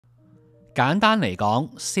簡單嚟講，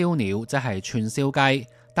燒鳥即係串燒雞，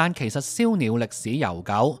但其實燒鳥歷史悠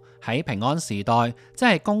久，喺平安時代，即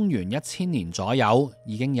係公元1000年左右，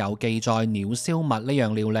已經有記載鳥燒物呢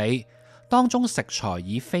樣料理。當中食材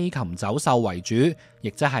以飛禽走獸為主，亦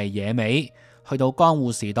即係野味。去到江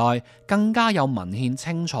戶時代，更加有文獻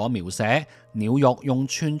清楚描寫鳥肉用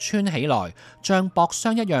串穿起來，像薄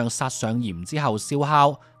霜一樣撒上鹽之後燒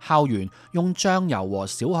烤，烤完用醬油和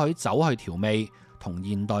少許酒去調味，同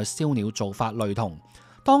現代燒鳥做法類同。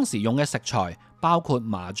當時用嘅食材包括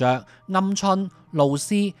麻雀、鵪鶉、鷺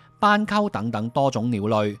鷥、斑鳩等等多種鳥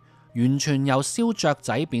類，完全由燒雀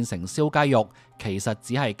仔變成燒雞肉，其實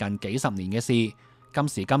只係近幾十年嘅事。今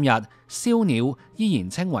時今日，燒鳥依然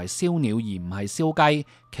稱為燒鳥而唔係燒雞，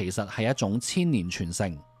其實係一種千年傳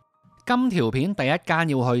承。今條片第一間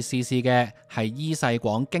要去試試嘅係伊勢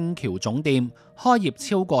廣京橋總店，開業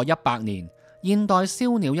超過100年。現代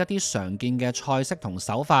燒鳥一啲常見嘅菜式同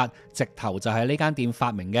手法，直頭就係呢間店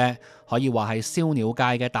發明嘅，可以話係燒鳥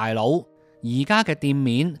界嘅大佬。而家嘅店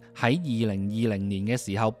面喺2020年嘅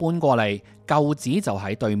時候搬過嚟，舊址就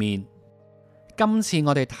喺對面。今次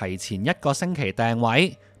我哋提前1個星期訂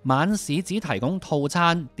位，晚市只提供套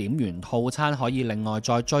餐，點完套餐可以另外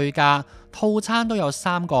再追加。套餐都有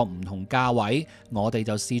3個唔同價位，我哋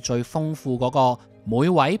就試最豐富嗰個，每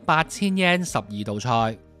位8000 yen 12道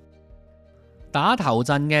菜。打頭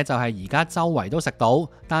陣嘅就係而家周圍都食到，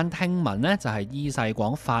但聽聞呢就係伊勢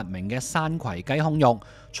廣發明嘅山葵雞胸肉，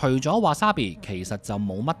除咗 wasabi 其實就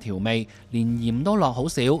冇乜調味，連鹽都落好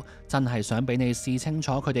少，真係想俾你試清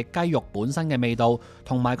楚佢哋雞肉本身嘅味道，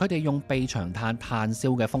同埋佢哋用備長炭炭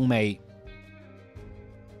燒嘅風味。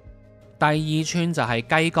第2串就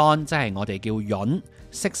係雞肝，即係我哋叫膶。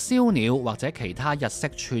食燒鳥或者其他日式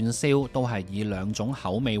串燒都係以2種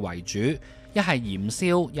口味為主，一係鹽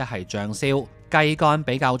燒，一係醬燒。雞肝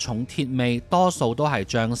比較重鐵味，多數都係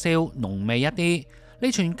醬燒，濃味一啲。呢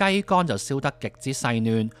串雞肝就燒得極之細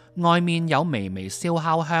嫩，外面有微微燒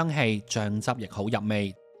烤香氣，醬汁亦好入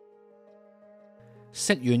味。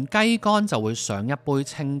食完雞肝就會上一杯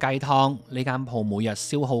清雞湯。呢間鋪每日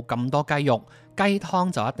消耗咁多雞肉，雞湯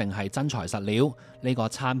就一定係真材實料。呢個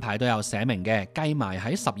餐牌都有寫明嘅，計埋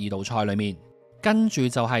喺12道菜裏面。跟住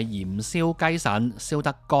就係鹽燒雞腎，燒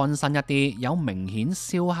得乾身一啲，有明顯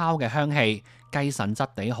燒烤嘅香氣。雞腎質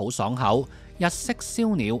地好爽口。日式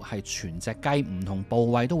燒鳥係全隻雞唔同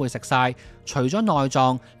部位都會食晒，除咗內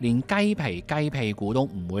臟，連雞皮、雞屁股都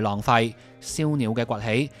唔會浪費。燒鳥嘅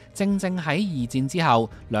崛起，正正喺2戰之後，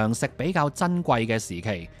糧食比較珍貴嘅時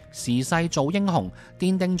期，時勢造英雄，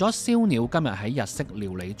奠定咗燒鳥今日喺日式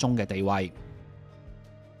料理中嘅地位。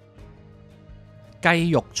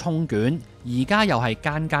雞肉葱卷，而家又係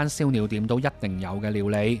間間燒鳥店都一定有嘅料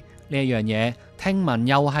理。呢一樣嘢，聽聞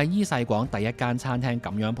又係伊勢廣第一間餐廳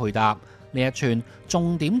咁樣配搭。呢一串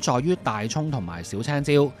重點在於大葱同埋小青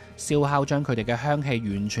椒，燒烤將佢哋嘅香氣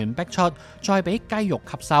完全逼出，再俾雞肉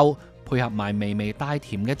吸收，配合埋微微帶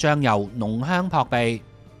甜嘅醬油，濃香撲鼻。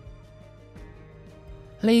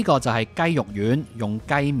呢個就係雞肉丸，用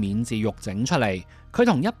雞免治肉整出嚟，佢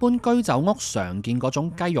同一般居酒屋常見嗰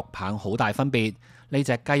種雞肉棒好大分別。呢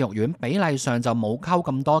隻雞肉丸比例上就冇溝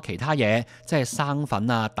咁多其他嘢，即係生粉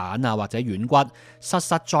啊、蛋啊或者軟骨，實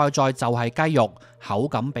實在在就係雞肉，口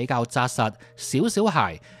感比較紮實，少少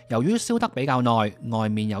鹹。由於燒得比較耐，外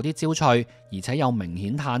面有啲焦脆，而且有明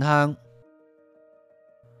顯炭香。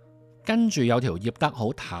跟住有條醃得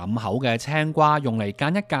好淡口嘅青瓜，用嚟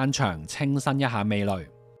間一間場，清新一下味蕾。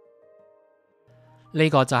呢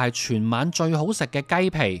個就係全晚最好食嘅雞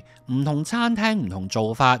皮，唔同餐廳唔同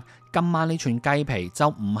做法。今晚呢串雞皮就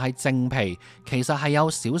唔係正皮，其實係有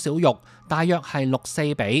少少肉，大約係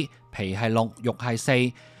6:4比，皮係6，肉係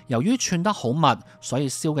4。由於串得好密，所以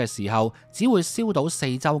燒嘅時候只會燒到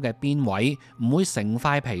四周嘅邊位，唔會成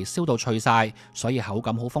塊皮燒到脆晒，所以口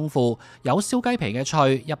感好豐富，有燒雞皮嘅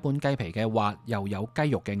脆，一般雞皮嘅滑，又有雞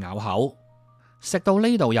肉嘅咬口。食到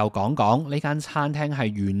呢度又講講，呢間餐廳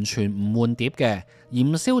係完全唔換碟嘅，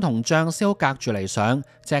鹽燒同醬燒隔住嚟上，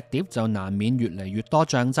隻碟就難免越嚟越多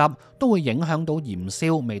醬汁，都會影響到鹽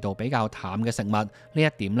燒味道比較淡嘅食物，呢一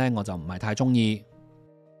點呢，我就唔係太中意。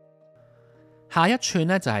下一串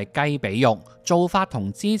呢，就係雞髀肉，做法同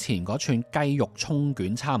之前嗰串雞肉葱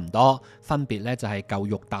卷差唔多，分別呢就係嚿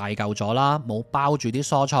肉大嚿咗啦，冇包住啲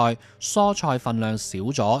蔬菜，蔬菜份量少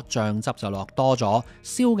咗，醬汁就落多咗，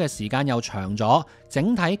燒嘅時間又長咗，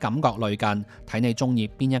整體感覺類近，睇你中意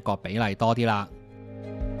邊一個比例多啲啦。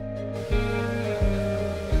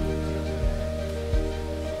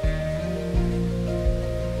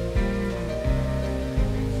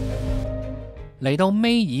嚟到尾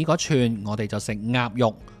二嗰串，我哋就食鴨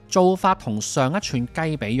肉，做法同上一串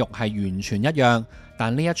雞髀肉係完全一樣，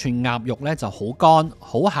但呢一串鴨肉呢就好乾、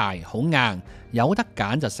好鞋、好硬，有得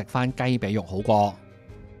揀就食返雞髀肉好過。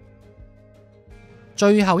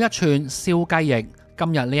最後一串燒雞翼，今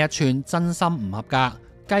日呢一串真心唔合格，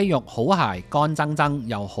雞肉好鞋、乾爭爭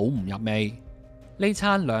又好唔入味。呢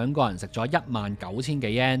餐兩個人食咗19000幾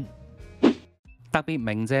yen。特別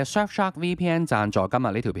鳴謝 Surfshark VPN 贊助今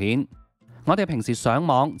日呢條片。我哋平時上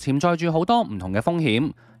網潛在住好多唔同嘅風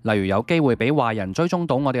險，例如有機會俾壞人追蹤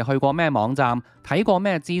到我哋去過咩網站、睇過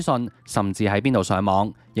咩資訊，甚至喺邊度上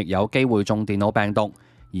網，亦有機會中電腦病毒。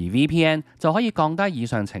而 VPN 就可以降低以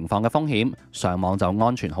上情況嘅風險，上網就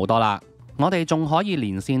安全好多啦。我哋仲可以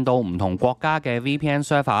連線到唔同國家嘅 VPN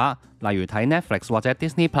server，例如睇 Netflix 或者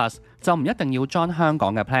Disney Plus， 就唔一定要 join 香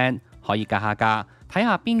港嘅 plan， 可以格下價，睇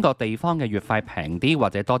下邊個地方嘅月費平啲或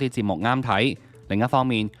者多啲節目啱睇。另一方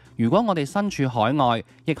面，如果我哋身處海外，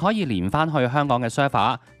亦可以連返去香港嘅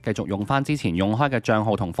server， 繼續用返之前用開嘅帳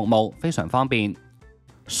號同服務，非常方便。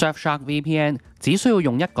Surfshark VPN 只需要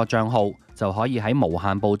用一個帳號，就可以喺無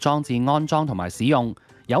限部裝置安裝同埋使用。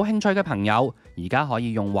有興趣嘅朋友，而家可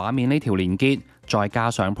以用畫面呢條連結，再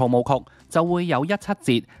加上 promo code，就會有17折，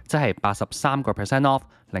即係83% off。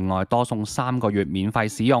另外多送3個月免費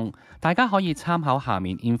使用，大家可以參考下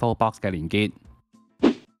面 info box 嘅連結。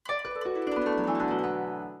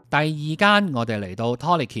第二間我哋嚟到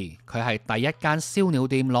Toriki， 佢係第一間燒鳥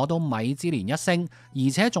店攞到米芝蓮1星，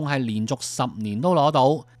而且仲係連續10年都攞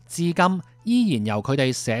到，至今依然由佢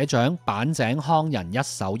哋社長板井康人一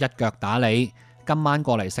手一腳打理。今晚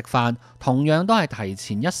過嚟食飯，同樣都係提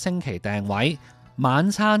前1星期訂位，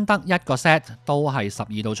晚餐得1個 set， 都係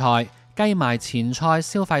12道菜，計埋前菜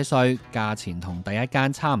消費稅，價錢同第一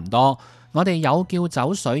間差唔多。我哋有叫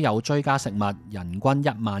酒水，有追加食物，人均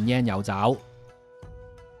1萬yen有找。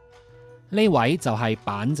呢位就係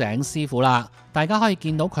板井師傅啦，大家可以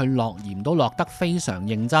見到佢落鹽都落得非常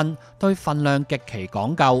認真，對份量極其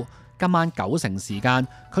講究。今晚90%時間，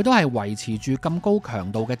佢都係維持住咁高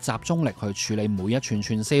強度嘅集中力去處理每一串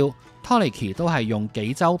串燒。Toriki 都係用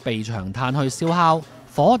幾周備長炭去燒烤，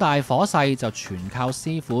火大火細就全靠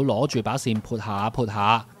師傅攞住把扇潑下潑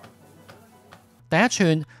下。第一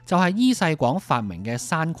串就係伊勢廣發明嘅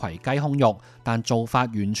山葵雞胸肉，但做法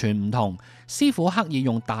完全唔同。師傅刻意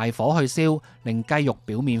用大火去燒，令雞肉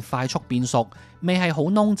表面快速變熟，未係好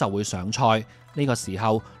燶就會上菜。呢個時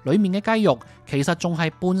候，裡面嘅雞肉其實仲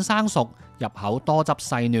係半生熟，入口多汁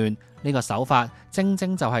細嫩。呢個手法正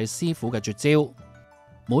正就係師傅嘅絕招。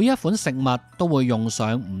每一款食物都會用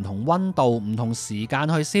上唔同溫度、唔同時間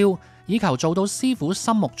去燒，以求做到師傅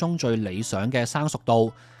心目中最理想嘅生熟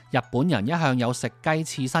度。日本人一向有食雞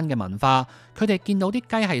刺身嘅文化，佢哋見到啲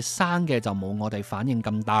雞係生嘅就冇我哋反應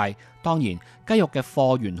咁大。當然，雞肉嘅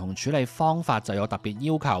貨源同處理方法就有特別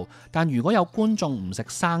要求，但如果有觀眾唔食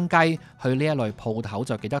生雞，去呢一類鋪頭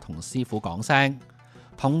就記得同師傅講聲。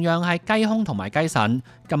同樣係雞胸同埋雞腎，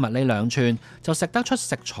今日呢2串就食得出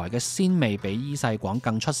食材嘅鮮味比伊勢廣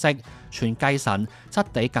更出色。串雞腎質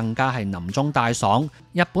地更加係腍中帶爽。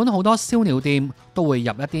日本好多燒鳥店都會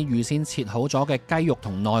入一啲預先切好咗嘅雞肉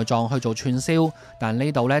同內臟去做串燒，但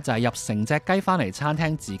呢度呢就係入成隻雞返嚟餐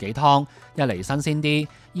廳自己劏，一嚟新鮮啲，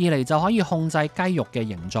二嚟就可以控制雞肉嘅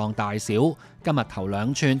形狀大小。今日頭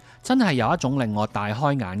2串真係有一種令我大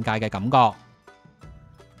開眼界嘅感覺。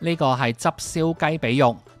呢個係汁燒雞髀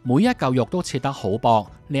肉，每一嚿肉都切得好薄。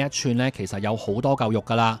呢一串呢其實有好多嚿肉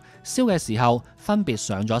噶啦，燒嘅時候分別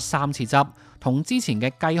上咗3次汁，同之前嘅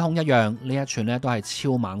雞胸一樣。呢一串呢都係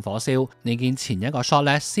超猛火燒。你見前一個 shot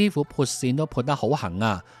呢，師傅潑線都潑得好行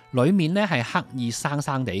啊，裡面呢係刻意生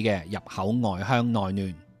生地嘅，入口外香內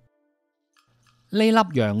嫩。呢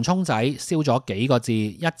粒洋葱仔燒咗幾個字，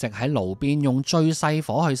一直喺爐邊用最細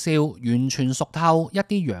火去燒，完全熟透，一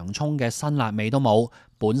啲洋葱嘅辛辣味都冇，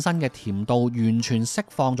本身嘅甜度完全釋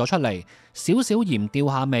放咗出嚟，少少鹽吊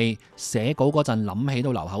下味，寫稿嗰陣諗起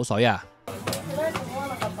都流口水啊！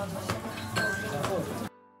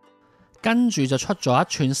跟住就出咗一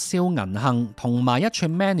串燒銀杏，同埋一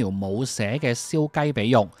串 menu 冇寫嘅燒雞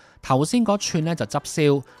髀肉。頭先嗰串呢就汁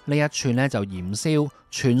燒，呢一串呢就鹽燒，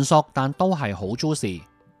全熟但都係好 juicy。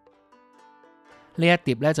呢一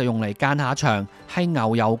碟呢就用嚟間下場，係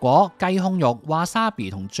牛油果、雞胸肉、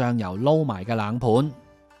wasabi 同醬油撈埋嘅冷盤。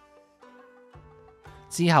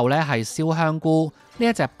之後呢係燒香菇，呢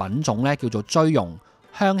一隻品種呢叫做追蓉，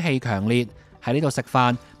香氣強烈。喺呢度食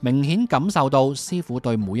飯，明顯感受到師傅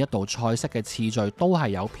對每一道菜式嘅次序都係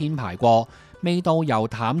有編排過，味道由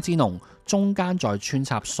淡至濃，中間再穿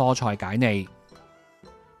插蔬菜解膩。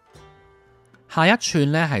下一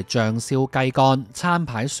串呢係醬燒雞肝，餐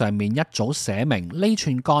牌上面一早寫明呢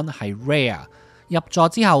串肝係 rare，入座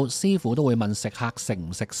之後，師傅都會問食客食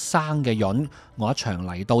唔食生嘅膶，我一場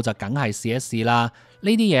嚟到就梗係試一試啦。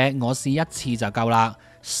呢啲嘢我試一次就夠啦。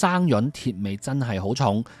生膶鐵味真係好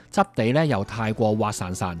重，質地咧又太過滑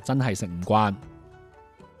潺潺，真係食唔慣。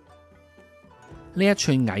呢一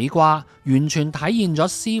串矮瓜完全體現咗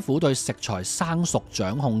師傅對食材生熟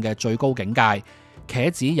掌控嘅最高境界。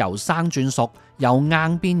茄子由生轉熟，由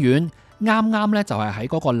硬變軟，啱啱咧就係喺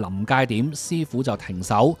嗰個臨界點，師傅就停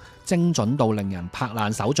手，精準到令人拍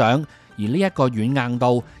爛手掌。而呢一個軟硬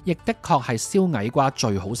度，亦的確係燒矮瓜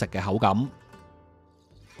最好食嘅口感。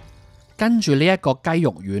跟住呢一個雞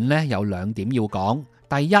肉丸呢，有2點要講。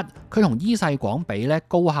第一，佢同伊勢廣比咧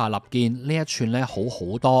高下立見，呢一串咧好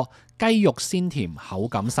好多，雞肉鮮甜，口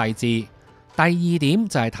感細緻。第二點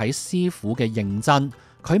就係睇師傅嘅認真。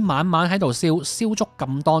佢晚晚喺度燒足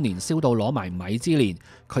咁多年，燒到攞埋米芝蓮。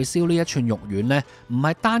佢燒呢一串肉丸呢，唔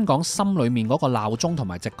係單講心裏面嗰個鬧鐘同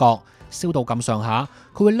埋直覺，燒到咁上下，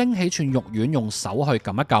佢會拎起串肉丸用手去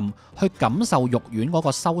撳一撳，去感受肉丸嗰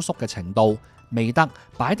個收縮嘅程度。未得，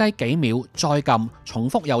擺低幾秒再撳，重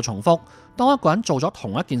複又重複。當一個人做咗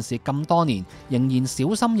同一件事咁多年，仍然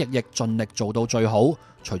小心翼翼盡力做到最好，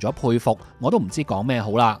除咗佩服，我都唔知講咩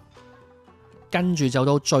好啦。跟住就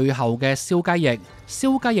到最後嘅燒雞翼。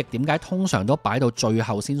燒雞翼點解通常都擺到最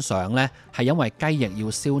後先上呢？係因為雞翼要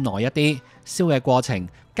燒耐一啲，燒嘅過程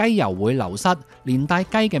雞油會流失，連帶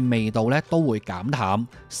雞嘅味道咧都會減淡，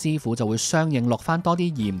師傅就會相應落翻多啲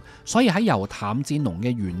鹽。所以喺由淡至濃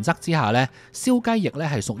嘅原則之下咧，燒雞翼咧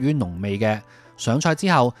係屬於濃味嘅。上菜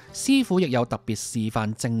之後，師傅亦有特別示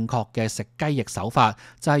範正確嘅食雞翼手法，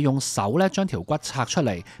就係用手咧將條骨拆出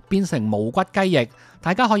嚟，變成無骨雞翼。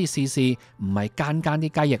大家可以試試，唔係間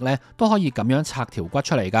啲雞翼咧都可以咁樣拆條骨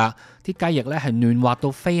出嚟㗎。啲雞翼咧係嫩滑到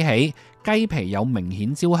飛起，雞皮有明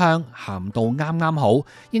顯焦香，鹹度啱啱好，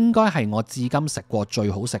應該係我至今食過最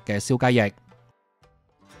好食嘅燒雞翼。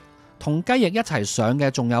同雞翼一齊上嘅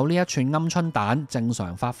仲有呢一串鵪鶉蛋，正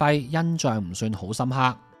常發揮，印象唔算好深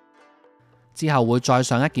刻。之後會再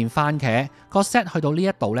上一件番茄，個 set 去到呢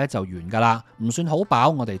一度咧就完噶啦，唔算好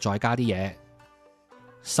飽，我哋再加啲嘢。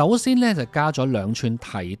首先咧就加咗2串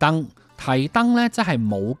提燈，提燈咧即係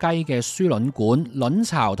冇雞嘅輸卵管、卵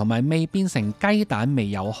巢同埋未變成雞蛋未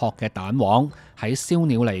有殼嘅蛋黃，喺燒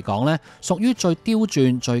鳥嚟講咧屬於最刁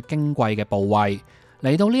鑽、最矜貴嘅部位。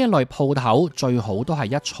嚟到呢一類鋪頭，最好都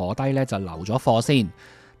係一坐低咧就留咗貨先。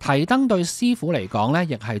提燈對師傅嚟講咧，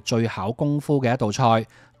亦係最考功夫嘅一道菜。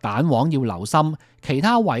蛋黃要留心，其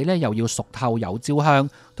他位咧又要熟透有焦香。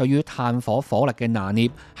對於炭火火力嘅拿捏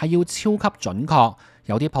係要超級準確。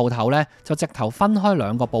有啲鋪頭咧就直頭分開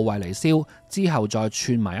2個部位嚟燒，之後再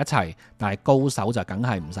串埋一齊。但係高手就梗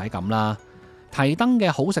係唔使咁啦。提燈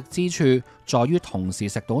嘅好食之處在於同時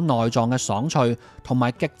食到內臟嘅爽脆，同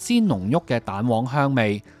埋極之濃郁嘅蛋黃香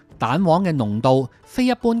味。蛋黃嘅濃度非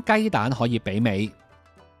一般雞蛋可以媲美。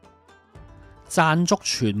讚足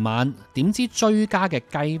全晚，點知追加嘅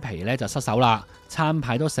雞皮咧就失手啦。餐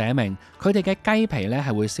牌都寫明佢哋嘅雞皮咧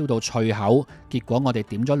係會燒到脆口，結果我哋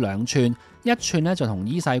點咗2串，一串咧就同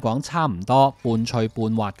伊勢廣差唔多，半脆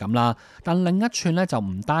半滑咁啦。但另一串咧就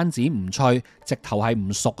唔單止唔脆，直頭係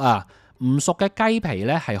唔熟啊！唔熟嘅雞皮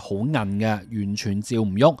咧係好韌嘅，完全照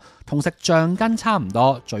唔喐，同食橡筋差唔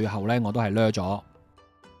多。最後咧我都係掠咗。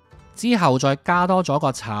之後再加多咗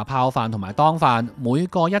個茶泡飯同埋當飯，每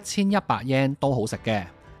個1100 yen 都好食嘅。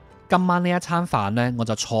今晚呢一餐飯呢，我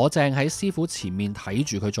就坐正喺師傅前面睇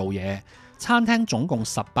住佢做嘢。餐廳總共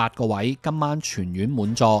18個位，今晚全院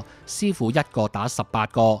滿座，師傅一個打18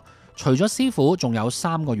個。除咗師傅，仲有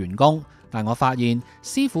3個員工。但我發現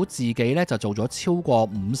師傅自己咧就做咗超過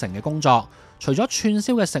50%嘅工作。除咗串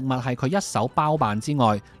燒嘅食物係佢一手包辦之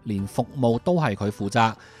外，連服務都係佢負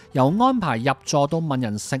責。由安排入座到問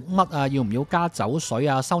人食乜啊，要唔要加酒水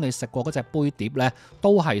啊，收你食過嗰隻杯碟呢，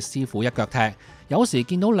都係師傅一腳踢。有時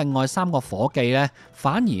見到另外3個伙計呢，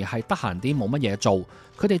反而係得閒啲冇乜嘢做。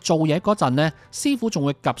佢哋做嘢嗰陣呢，師傅仲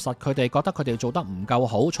會及實佢哋，覺得佢哋做得唔夠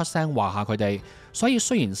好，出聲話下佢哋。所以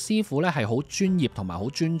雖然師傅咧係好專業同埋好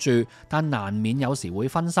專注，但難免有時會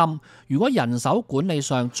分心。如果人手管理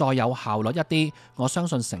上再有效率一啲，我相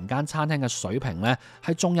信成間餐廳嘅水平呢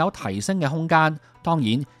係仲有提升嘅空間。當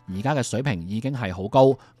然而家嘅水平已經係好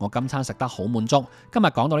高，我今餐食得好滿足。今日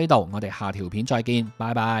講到呢度，我哋下條片再見，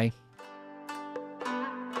拜拜。